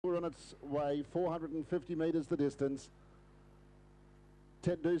on its way, 450 metres the distance.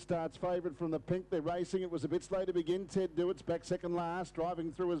 Ted Do starts favourite from the pink. They're racing. It was a bit slow to begin. Ted Do, it's back second last.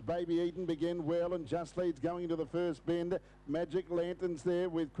 Driving through as Baby Eden began well and just leads going into the first bend. Magic Lanterns there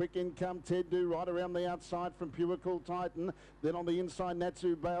with Quick Income. Ted Do right around the outside from Pure Cool Titan. Then on the inside,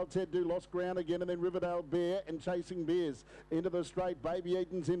 Natsu Bale. Ted Do lost ground again, and then Riverdale Bear and Chasing Beers into the straight. Baby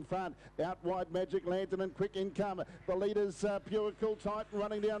Eden's in front. Out wide, Magic Lantern and Quick Income. The leaders, Pure Cool Titan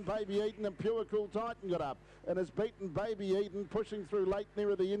running down Baby Eden, and Pure Cool Titan got up and has beaten Baby Eden. Pushing through late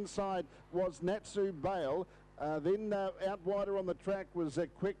nearer the inside was Natsu Bale. Then out wider on the track was a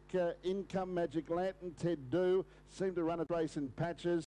Quick Income, Magic Lantern. Ted Do seemed to run a race in patches.